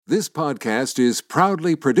This podcast is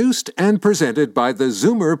proudly produced and presented by the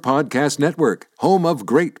Zoomer Podcast Network, home of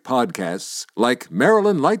great podcasts like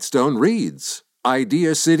Marilyn Lightstone Reads,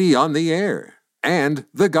 Idea City on the Air, and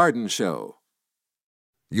The Garden Show.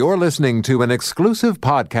 You're listening to an exclusive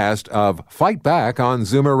podcast of Fight Back on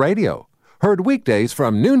Zoomer Radio, heard weekdays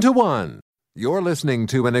from noon to 1. You're listening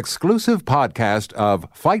to an exclusive podcast of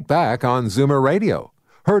Fight Back on Zoomer Radio,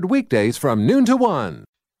 heard weekdays from noon to 1.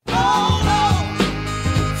 Oh, no!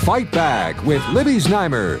 Fight Back with Libby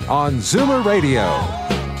Znaimer on Zoomer Radio.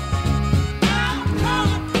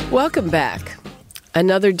 Welcome back.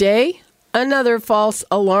 Another day, another false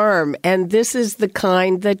alarm, and this is the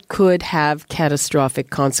kind that could have catastrophic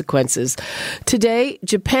consequences. Today,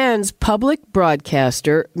 Japan's public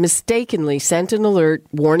broadcaster mistakenly sent an alert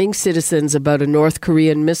warning citizens about a North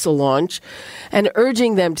Korean missile launch and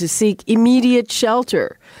urging them to seek immediate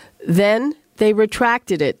shelter. Then they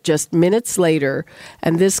retracted it just minutes later,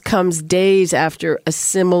 and this comes days after a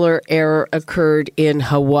similar error occurred in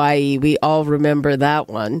Hawaii. We all remember that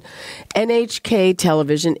one. NHK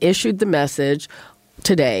Television issued the message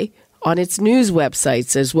today on its news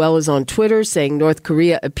websites as well as on Twitter, saying North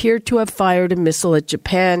Korea appeared to have fired a missile at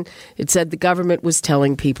Japan. It said the government was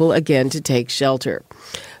telling people again to take shelter.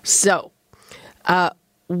 So,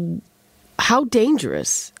 how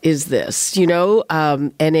dangerous is this? You know,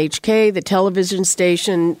 NHK, the television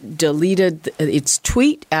station, deleted its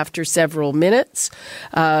tweet after several minutes.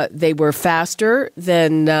 They were faster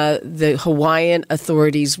than the Hawaiian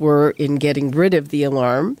authorities were in getting rid of the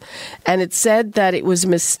alarm. And it said that it was a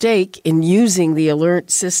mistake in using the alert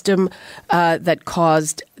system that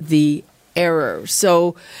caused the error.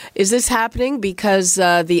 So is this happening because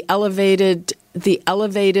the elevated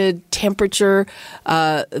temperature,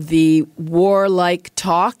 the war-like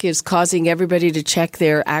talk is causing everybody to check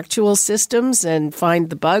their actual systems and find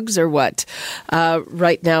the bugs, or what?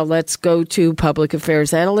 Right now, let's go to public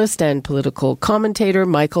affairs analyst and political commentator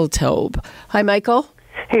Michael Taube. Hi, Michael.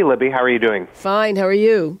 Hey, Libby. How are you doing? Fine. How are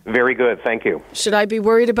you? Very good. Thank you. Should I be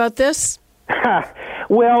worried about this?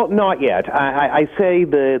 Well, not yet. I say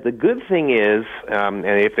the good thing is, and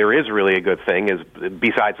if there is really a good thing, is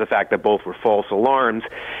besides the fact that both were false alarms,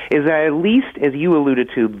 is that at least, as you alluded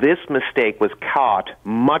to, this mistake was caught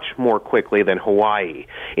much more quickly than Hawaii.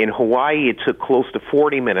 In Hawaii, it took close to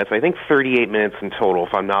 40 minutes, I think 38 minutes in total,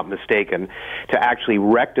 if I'm not mistaken, to actually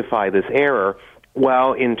rectify this error.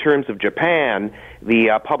 Well, in terms of Japan,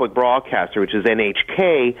 the public broadcaster, which is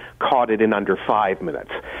NHK, caught it in under 5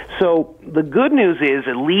 minutes. So the good news is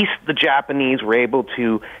at least the Japanese were able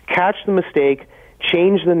to catch the mistake,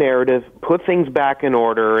 change the narrative, put things back in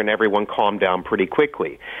order, and everyone calmed down pretty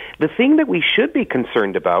quickly. The thing that we should be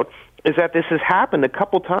concerned about is that this has happened a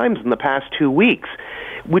couple times in the past 2 weeks,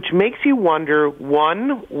 which makes you wonder,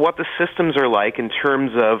 one, what the systems are like in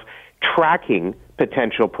terms of tracking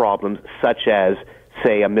potential problems such as,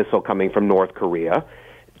 say, a missile coming from North Korea.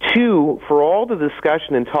 Two, for all the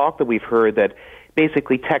discussion and talk that we've heard that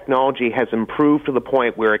basically technology has improved to the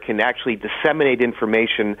point where it can actually disseminate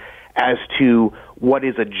information as to what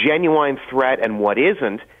is a genuine threat and what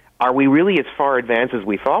isn't, are we really as far advanced as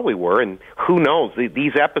we thought we were? And who knows?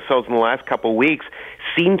 These episodes in the last couple of weeks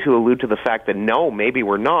seem to allude to the fact that no, maybe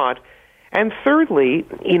we're not. And thirdly,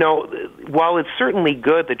 you know, while it's certainly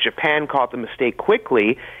good that Japan caught the mistake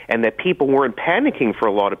quickly and that people weren't panicking for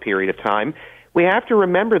a lot of period of time, we have to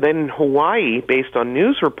remember that in Hawaii, based on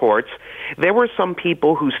news reports, there were some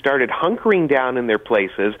people who started hunkering down in their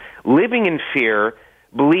places, living in fear,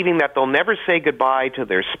 believing that they'll never say goodbye to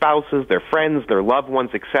their spouses, their friends, their loved ones,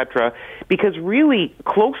 etc., because really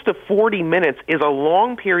close to 40 minutes is a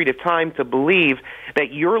long period of time to believe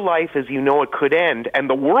that your life as you know it could end and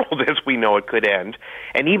the world as we know it could end.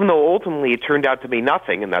 And even though ultimately it turned out to be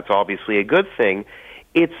nothing, and that's obviously a good thing,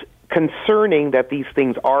 it's concerning that these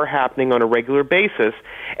things are happening on a regular basis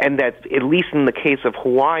and that, at least in the case of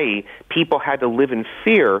Hawaii, people had to live in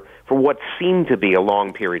fear for what seemed to be a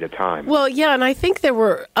long period of time. Well, yeah, and I think there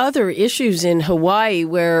were other issues in Hawaii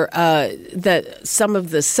where that some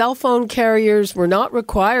of the cell phone carriers were not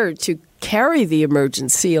required to carry the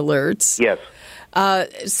emergency alerts. Yes.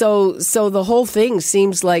 So the whole thing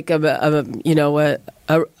seems like a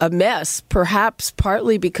mess, perhaps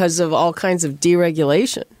partly because of all kinds of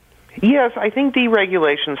deregulation. Yes, I think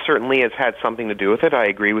deregulation certainly has had something to do with it. I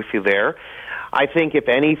agree with you there. I think, if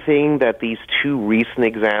anything, that these two recent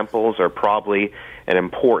examples are probably an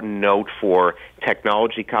important note for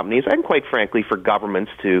technology companies and, quite frankly, for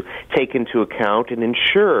governments to take into account and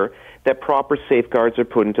ensure that proper safeguards are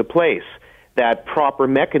put into place. that proper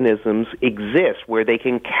mechanisms exist where they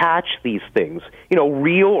can catch these things,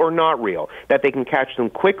 real or not real, that they can catch them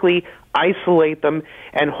quickly, isolate them,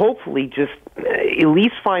 and hopefully just at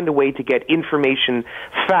least find a way to get information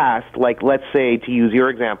fast, like, let's say, to use your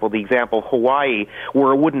example, the example of Hawaii,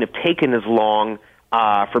 where it wouldn't have taken as long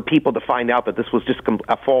for people to find out that this was just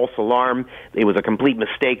a false alarm, it was a complete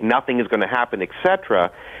mistake, nothing is going to happen,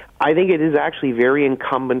 etc. I think it is actually very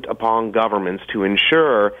incumbent upon governments to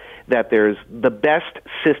ensure that there's the best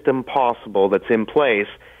system possible that's in place,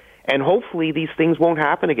 and hopefully these things won't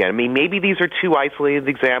happen again. I mean, maybe these are two isolated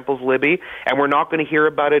examples, Libby, and we're not going to hear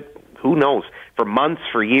about it, who knows, for months,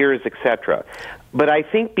 for years, etc. But I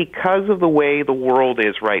think because of the way the world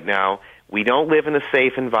is right now, we don't live in a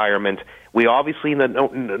safe environment. We obviously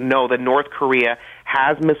know that North Korea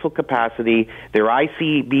has missile capacity. Their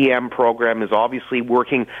ICBM program is obviously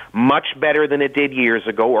working much better than it did years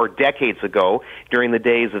ago or decades ago during the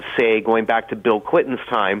days of, say, going back to Bill Clinton's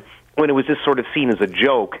time, when it was just sort of seen as a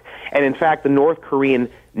joke. And in fact, the North Korean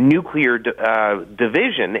nuclear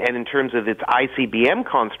division, and in terms of its ICBM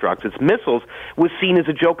constructs, its missiles, was seen as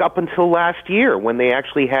a joke up until last year, when they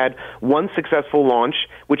actually had one successful launch,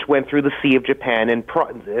 which went through the Sea of Japan, and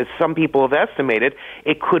as some people have estimated,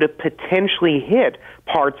 it could have potentially hit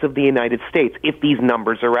parts of the United States if these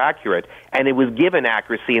numbers are accurate, and it was given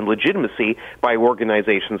accuracy and legitimacy by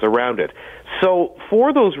organizations around it. So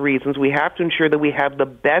for those reasons, we have to ensure that we have the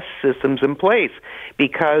best systems in place,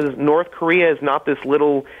 because North Korea is not this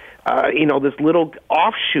little this little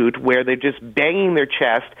offshoot where they're just banging their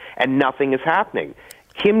chest and nothing is happening.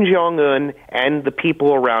 Kim Jong-un and the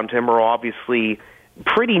people around him are obviously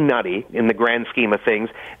pretty nutty in the grand scheme of things.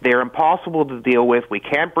 They're impossible to deal with. We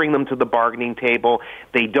can't bring them to the bargaining table.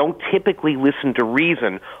 They don't typically listen to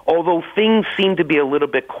reason, although things seem to be a little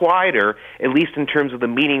bit quieter, at least in terms of the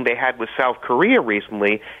meeting they had with South Korea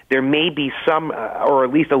recently. There may be some, or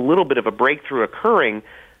at least a little bit of a breakthrough occurring.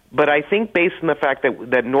 But I think based on the fact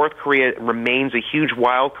that North Korea remains a huge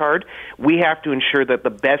wild card, we have to ensure that the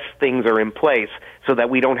best things are in place so that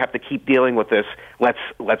we don't have to keep dealing with this, let's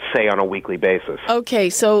say, on a weekly basis. Okay,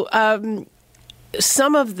 so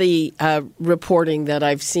some of the reporting that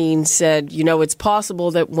I've seen said, it's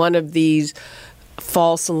possible that one of these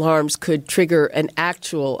false alarms could trigger an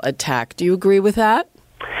actual attack. Do you agree with that?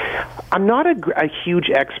 I'm not a huge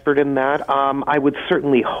expert in that. I would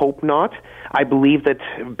certainly hope not. I believe that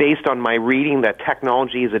based on my reading that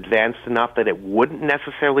technology is advanced enough that it wouldn't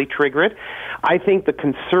necessarily trigger it. I think the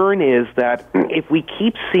concern is that if we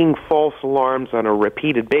keep seeing false alarms on a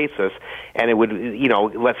repeated basis, and it would,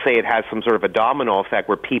 let's say it has some sort of a domino effect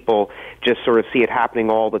where people just sort of see it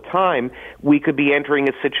happening all the time, we could be entering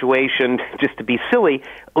a situation, just to be silly,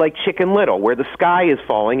 like Chicken Little, where the sky is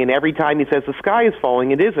falling, and every time he says the sky is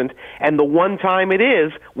falling, it isn't, and the one time it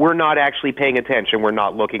is, we're not actually paying attention, we're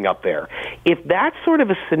not looking up there. If that sort of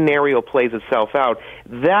a scenario plays itself out,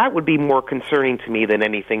 that would be more concerning to me than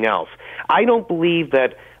anything else. I don't believe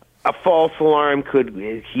that a false alarm could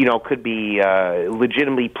be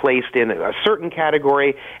legitimately placed in a certain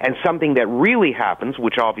category, and something that really happens,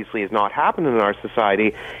 which obviously has not happened in our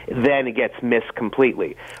society, then it gets missed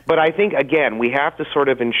completely. But I think, again, we have to sort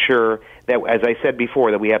of ensure that, as I said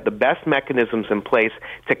before, that we have the best mechanisms in place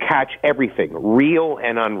to catch everything, real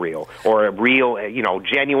and unreal, or real,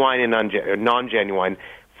 genuine and non-genuine,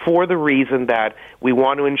 for the reason that we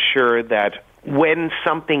want to ensure that when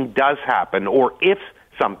something does happen, or if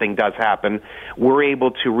something does happen, we're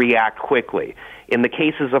able to react quickly. In the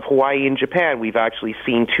cases of Hawaii and Japan, we've actually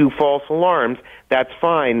seen 2 false alarms. That's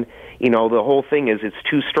fine. The whole thing is it's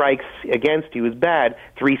 2 strikes against you is bad.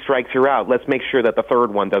 3 strikes, you're out. Let's make sure that the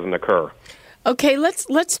third one doesn't occur. Okay,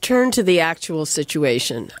 let's turn to the actual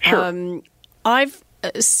situation. Sure. I've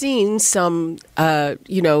seen some,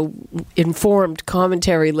 informed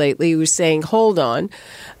commentary lately who's saying, hold on,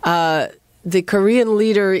 the Korean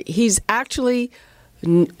leader, he's actually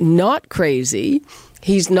not crazy.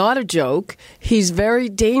 He's not a joke. He's very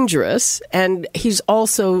dangerous, and he's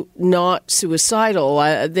also not suicidal.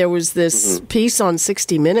 There was this piece on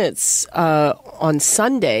 60 Minutes on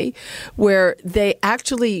Sunday where they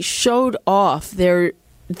actually showed off their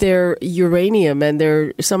uranium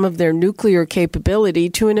and some of their nuclear capability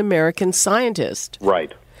to an American scientist.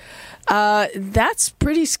 Right. That's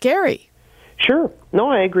pretty scary. Sure. No,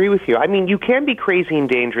 I agree with you. I mean, you can be crazy and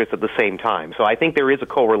dangerous at the same time. So I think there is a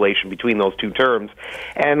correlation between those two terms.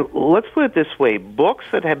 And let's put it this way. Books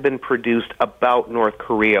that have been produced about North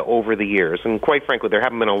Korea over the years, and quite frankly, there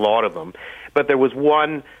haven't been a lot of them, but there was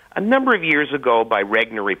one a number of years ago by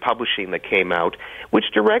Regnery Publishing that came out, which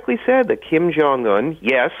directly said that Kim Jong-un,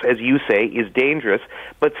 yes, as you say, is dangerous,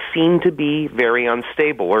 but seemed to be very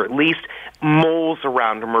unstable, or at least moles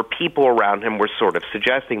around him or people around him were sort of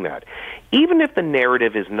suggesting that. Even if the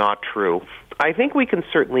narrative is not true, I think we can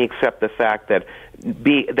certainly accept the fact that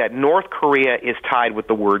North Korea is tied with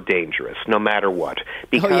the word dangerous, no matter what.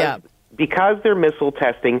 Because their missile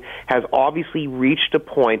testing has obviously reached a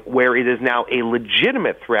point where it is now a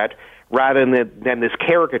legitimate threat rather than this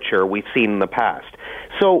caricature we've seen in the past.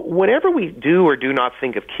 So whatever we do or do not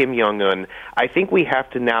think of Kim Jong-un, I think we have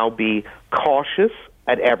to now be cautious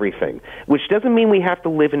at everything, which doesn't mean we have to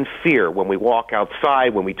live in fear when we walk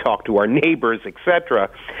outside, when we talk to our neighbors, etc.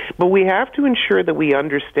 But we have to ensure that we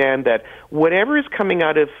understand that whatever is coming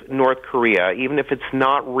out of North Korea, even if it's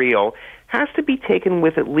not real, has to be taken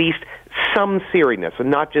with at least some seriousness and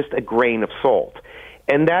not just a grain of salt.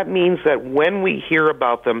 And that means that when we hear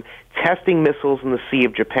about them testing missiles in the Sea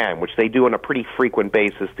of Japan, which they do on a pretty frequent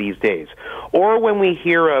basis these days, or when we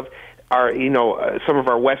hear of some of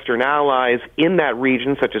our Western allies in that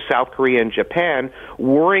region, such as South Korea and Japan,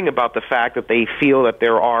 worrying about the fact that they feel that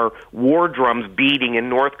there are war drums beating in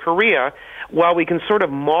North Korea, while we can sort of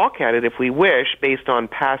mock at it if we wish based on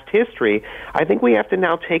past history, I think we have to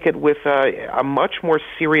now take it with a much more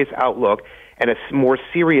serious outlook and a more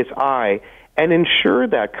serious eye, and ensure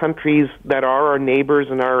that countries that are our neighbors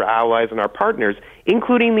and our allies and our partners,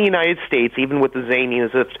 including the United States, even with the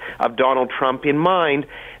zaniness of Donald Trump in mind,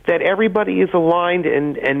 that everybody is aligned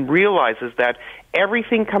and realizes that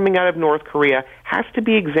everything coming out of North Korea has to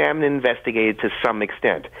be examined and investigated to some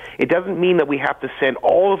extent. It doesn't mean that we have to send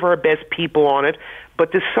all of our best people on it,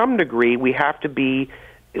 but to some degree we have to be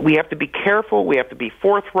careful, we have to be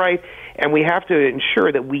forthright, and we have to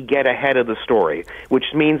ensure that we get ahead of the story, which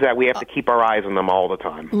means that we have to keep our eyes on them all the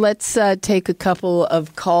time. Let's take a couple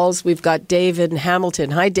of calls. We've got Dave in Hamilton.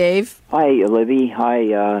 Hi, Dave. Hi, Libby. Hi,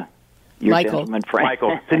 your Michael. gentleman friend.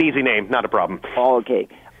 Michael. It's an easy name, not a problem. Oh, okay.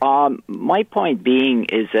 My point being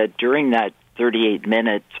is that during that 38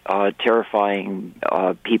 minutes terrifying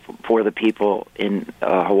for the people in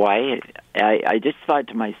Hawaii, I just thought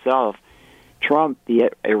to myself, Trump,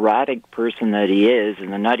 the erratic person that he is,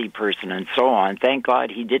 and the nutty person and so on, thank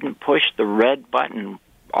God he didn't push the red button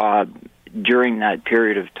during that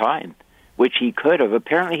period of time, which he could have.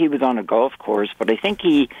 Apparently he was on a golf course, but I think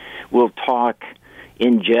he will talk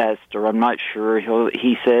in jest, or I'm not sure.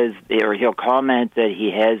 He'll comment that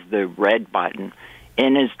he has the red button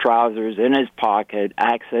in his trousers, in his pocket,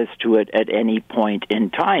 access to it at any point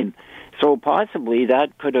in time. So possibly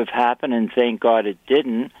that could have happened, and thank God it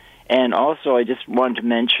didn't. And also, I just wanted to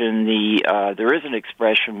mention there is an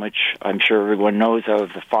expression which I'm sure everyone knows of,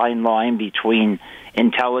 the fine line between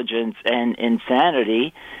intelligence and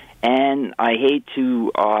insanity. And I hate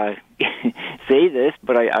to say this,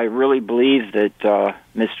 but I really believe that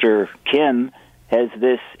Mr. Kim has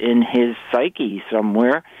this in his psyche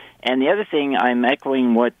somewhere. And the other thing, I'm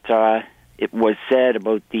echoing what it was said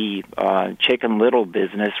about the Chicken Little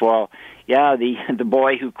business. Well, yeah, the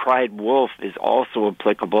boy who cried wolf is also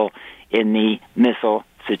applicable in the missile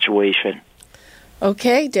situation.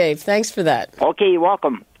 Okay, Dave, thanks for that. Okay, you're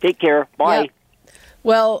welcome. Take care. Bye. Yeah.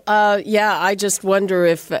 Well, I just wonder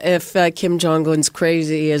if Kim Jong-un's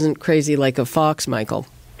crazy isn't crazy like a fox, Michael.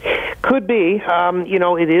 Could be.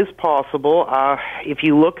 It is possible. If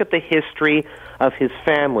you look at the history of his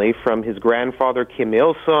family, from his grandfather Kim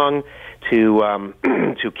Il-sung to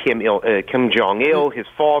Kim Jong-il, his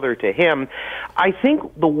father, to him, I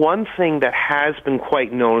think the one thing that has been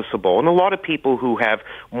quite noticeable, and a lot of people who have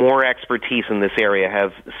more expertise in this area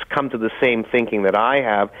have come to the same thinking that I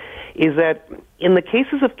have, is that in the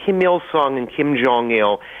cases of Kim Il-sung and Kim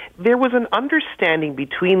Jong-il, there was an understanding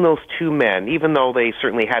between those two men, even though they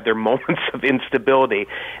certainly had their moments of instability,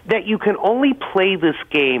 that you can only play this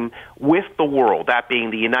game with the world, that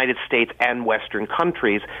being the United States and Western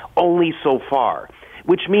countries, only so far.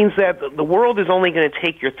 Which means that the world is only going to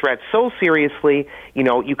take your threat so seriously,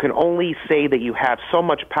 you can only say that you have so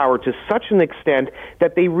much power to such an extent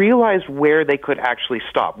that they realized where they could actually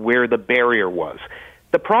stop, where the barrier was.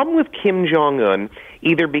 The problem with Kim Jong-un,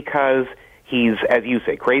 either because he's, as you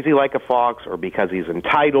say, crazy like a fox, or because he's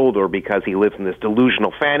entitled, or because he lives in this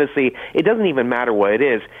delusional fantasy, it doesn't even matter what it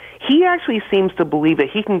is. He actually seems to believe that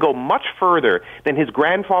he can go much further than his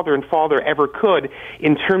grandfather and father ever could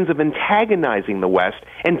in terms of antagonizing the West,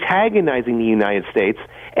 antagonizing the United States,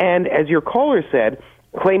 and, as your caller said,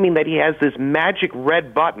 claiming that he has this magic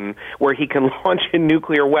red button where he can launch a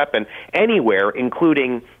nuclear weapon anywhere,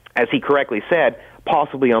 including, as he correctly said,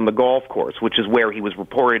 possibly on the golf course, which is where he was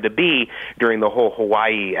reported to be during the whole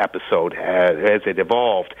Hawaii episode as it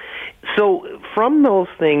evolved. So from those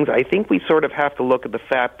things, I think we sort of have to look at the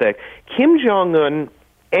fact that Kim Jong-un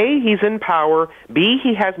A, he's in power. B,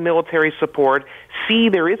 he has military support. C,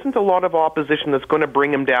 there isn't a lot of opposition that's going to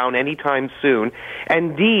bring him down anytime soon.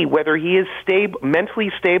 And D, whether he is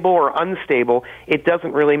mentally stable or unstable, it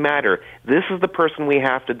doesn't really matter. This is the person we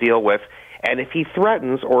have to deal with. And if he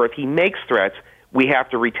threatens or if he makes threats, we have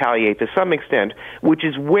to retaliate to some extent, which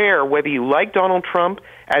is where, whether you like Donald Trump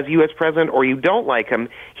as U.S. president or you don't like him,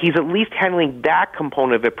 he's at least handling that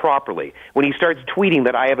component of it properly. When he starts tweeting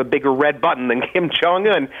that I have a bigger red button than Kim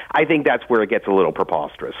Jong-un, I think that's where it gets a little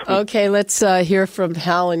preposterous. Okay, let's hear from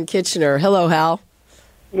Hal in Kitchener. Hello, Hal.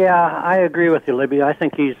 Yeah, I agree with you, Libby. I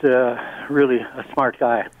think he's really a smart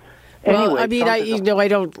guy. Well, Anyway, I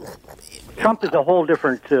don't... Trump is a whole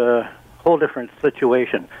different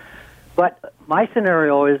situation. But my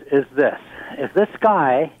scenario is this. If this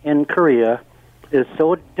guy in Korea is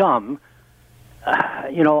so dumb,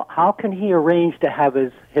 how can he arrange to have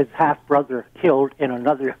his half-brother killed in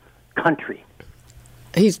another country?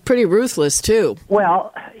 He's pretty ruthless, too.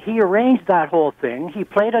 Well, he arranged that whole thing. He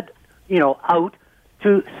played it, out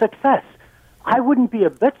to success. I wouldn't be a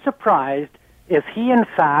bit surprised if he, in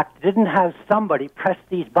fact, didn't have somebody press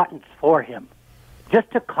these buttons for him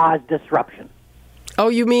just to cause disruption. Oh,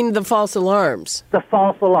 you mean the false alarms? The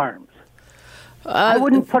false alarms. I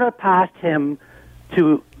wouldn't put it past him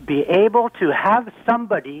to be able to have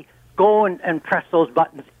somebody go and press those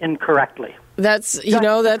buttons incorrectly. That's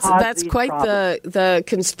quite the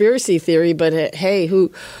conspiracy theory, but hey,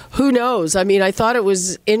 who knows? I mean, I thought it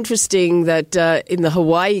was interesting that in the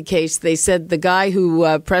Hawaii case, they said the guy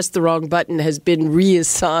who pressed the wrong button has been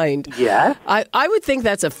reassigned. Yeah. I would think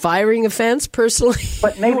that's a firing offense, personally.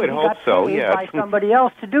 But maybe would hope so, yeah. by somebody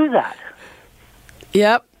else to do that.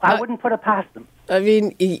 Yep. I wouldn't put it past them. I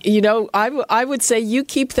mean, I would say you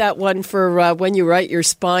keep that one for when you write your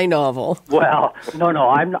spy novel. Well, no,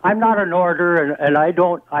 I'm not an orator, and I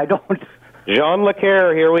don't. Jean Le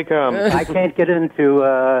Carre, here we come. I can't get into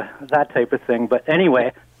that type of thing. But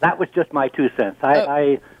anyway, that was just my 2 cents.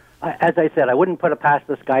 I, as I said, I wouldn't put it past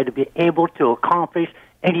this guy to be able to accomplish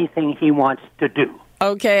anything he wants to do.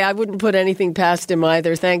 Okay, I wouldn't put anything past him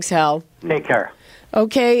either. Thanks, Hal. Take care.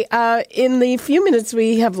 Okay, in the few minutes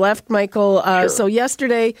we have left, Michael, Sure. So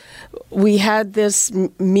yesterday we had this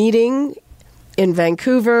meeting in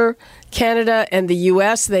Vancouver, Canada and the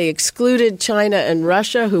U.S. They excluded China and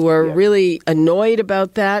Russia, who are really annoyed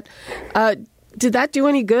about that. Did that do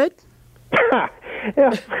any good?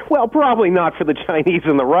 Well, probably not for the Chinese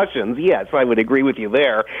and the Russians. Yes, I would agree with you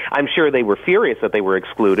there. I'm sure they were furious that they were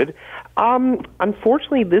excluded.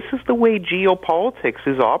 Unfortunately, this is the way geopolitics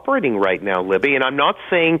is operating right now, Libby, and I'm not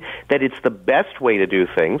saying that it's the best way to do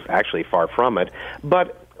things, actually far from it,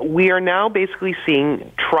 but we are now basically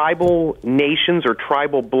seeing tribal nations or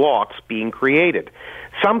tribal blocs being created.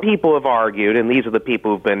 Some people have argued, and these are the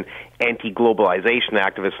people who've been anti-globalization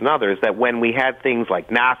activists and others, that when we had things like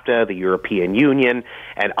NAFTA, the European Union,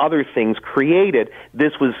 and other things created,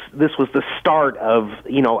 this was the start of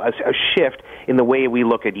a shift in the way we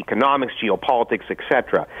look at economics, geopolitics,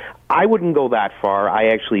 etc. I wouldn't go that far. I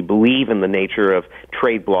actually believe in the nature of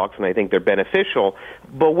trade blocs, and I think they're beneficial.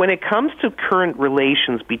 But when it comes to current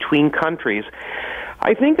relations between countries,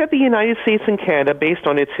 I think that the United States and Canada, based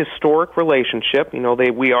on its historic relationship,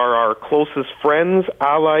 we are our closest friends,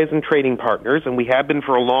 allies, and trading partners, and we have been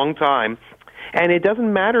for a long time. And it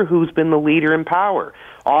doesn't matter who's been the leader in power.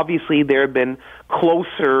 Obviously, there have been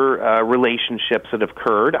closer relationships that have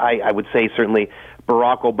occurred. I would say certainly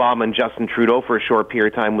Barack Obama and Justin Trudeau for a short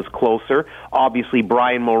period of time was closer. Obviously,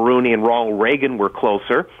 Brian Mulroney and Ronald Reagan were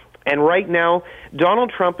closer. And right now,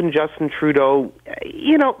 Donald Trump and Justin Trudeau,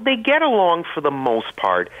 they get along for the most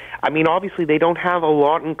part. I mean, obviously, they don't have a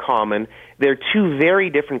lot in common. They're two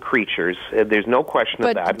very different creatures. There's no question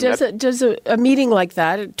of that. But does a meeting like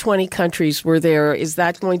that, 20 countries were there, is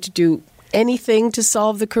that going to do anything to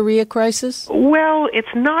solve the Korea crisis? Well,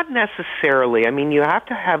 it's not necessarily. I mean, you have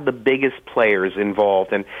to have the biggest players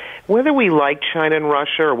involved. And whether we like China and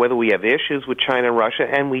Russia or whether we have issues with China and Russia,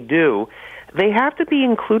 and we do, they have to be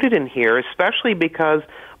included in here, especially because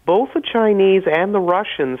both the Chinese and the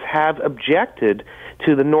Russians have objected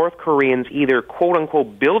to the North Koreans either,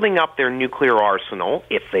 quote-unquote, building up their nuclear arsenal,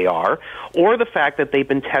 if they are, or the fact that they've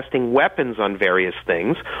been testing weapons on various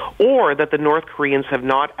things, or that the North Koreans have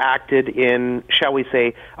not acted in, shall we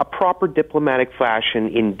say, a proper diplomatic fashion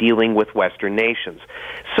in dealing with Western nations.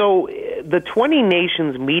 So the 20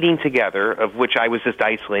 nations meeting together, of which I was just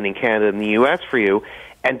isolating Canada and the U.S. for you,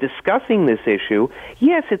 and discussing this issue,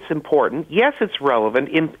 yes, it's important, yes, it's relevant,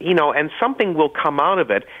 and something will come out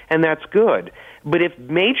of it, and that's good. But if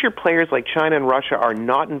major players like China and Russia are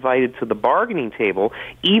not invited to the bargaining table,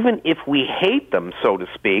 even if we hate them, so to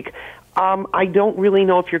speak, I don't really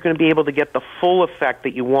know if you're going to be able to get the full effect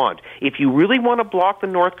that you want. If you really want to block the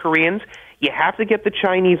North Koreans, you have to get the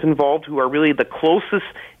Chinese involved, who are really the closest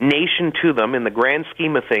nation to them in the grand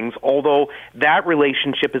scheme of things, although that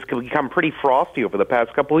relationship has become pretty frosty over the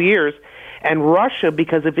past couple of years. And Russia,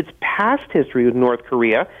 because of its past history with North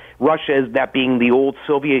Korea, Russia as that being the old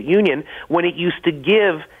Soviet Union, when it used to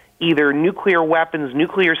give either nuclear weapons,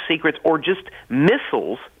 nuclear secrets, or just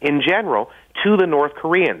missiles in general to the North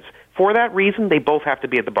Koreans. For that reason, they both have to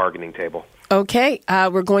be at the bargaining table. Okay,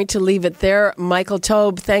 we're going to leave it there. Michael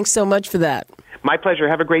Taube, thanks so much for that. My pleasure.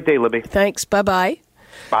 Have a great day, Libby. Thanks. Bye-bye.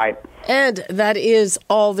 Bye. And that is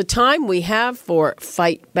all the time we have for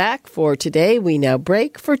Fight Back for today. We now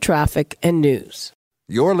break for traffic and news.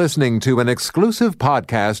 You're listening to an exclusive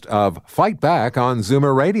podcast of Fight Back on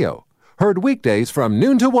Zoomer Radio. Heard weekdays from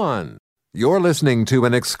noon to 1. You're listening to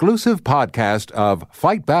an exclusive podcast of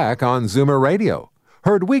Fight Back on Zoomer Radio.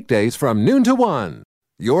 Heard weekdays from noon to 1.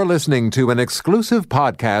 You're listening to an exclusive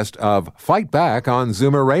podcast of Fight Back on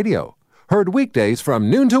Zoomer Radio. Heard weekdays from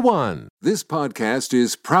noon to 1. This podcast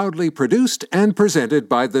is proudly produced and presented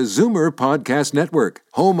by the Zoomer Podcast Network,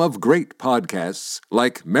 home of great podcasts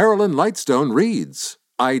like Marilyn Lightstone Reads,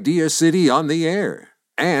 Idea City on the Air,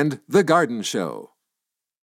 and The Garden Show.